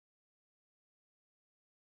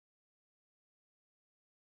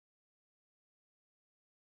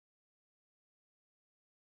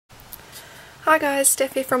Hi guys,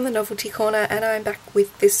 Steffi from the Novelty Corner, and I'm back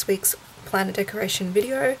with this week's planner decoration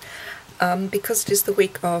video. Because it is the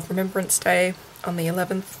week of Remembrance Day on the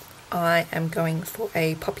 11th, I am going for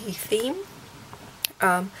a poppy theme.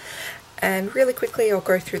 And really quickly I'll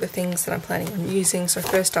go through the things that I'm planning on using. So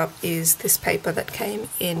first up is this paper that came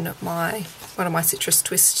in one of my Citrus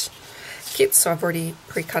Twist kits. So I've already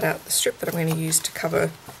pre-cut out the strip that I'm going to use to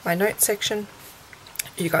cover my note section.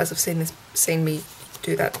 You guys have seen me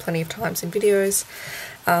do that plenty of times in videos.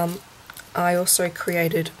 I also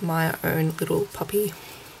created my own little poppy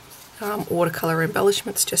watercolour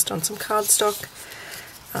embellishments just on some cardstock.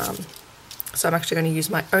 So I'm actually going to use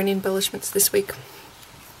my own embellishments this week.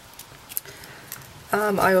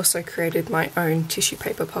 I also created my own tissue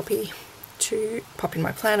paper poppy to pop in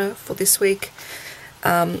my planner for this week.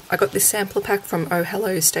 I got this sampler pack from Oh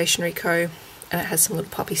Hello Stationery Co. and it has some little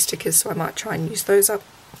poppy stickers, so I might try and use those up.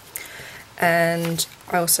 And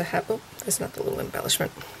I also have, oh, there's another little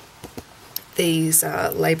embellishment, these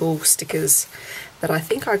label stickers that I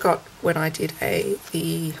think I got when I did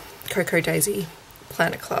the Cocoa Daisy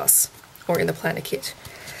planner class, or in the planner kit.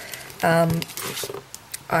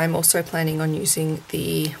 I'm also planning on using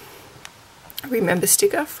the Remember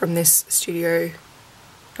sticker from this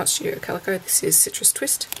not Studio Calico, this is Citrus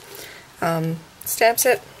Twist stamp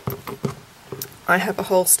set. I have a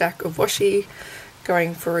whole stack of washi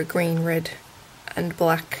going for a green, red and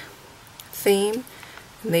black theme,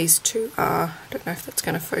 and these two are, I don't know if that's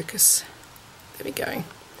going to focus, there we go,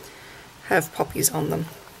 have poppies on them,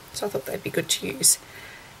 so I thought they'd be good to use.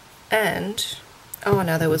 And oh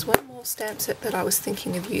no, there was one more stamp set that I was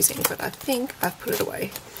thinking of using, but I think I've put it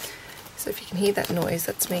away. So if you can hear that noise,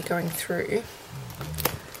 that's me going through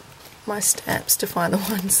my stamps to find the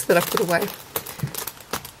ones that I put away.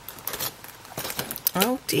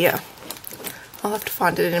 Oh dear, I'll have to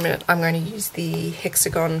find it in a minute. I'm going to use the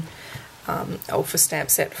hexagon alpha stamp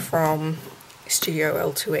set from Studio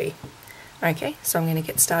L2E. Okay, so I'm going to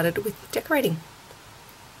get started with decorating.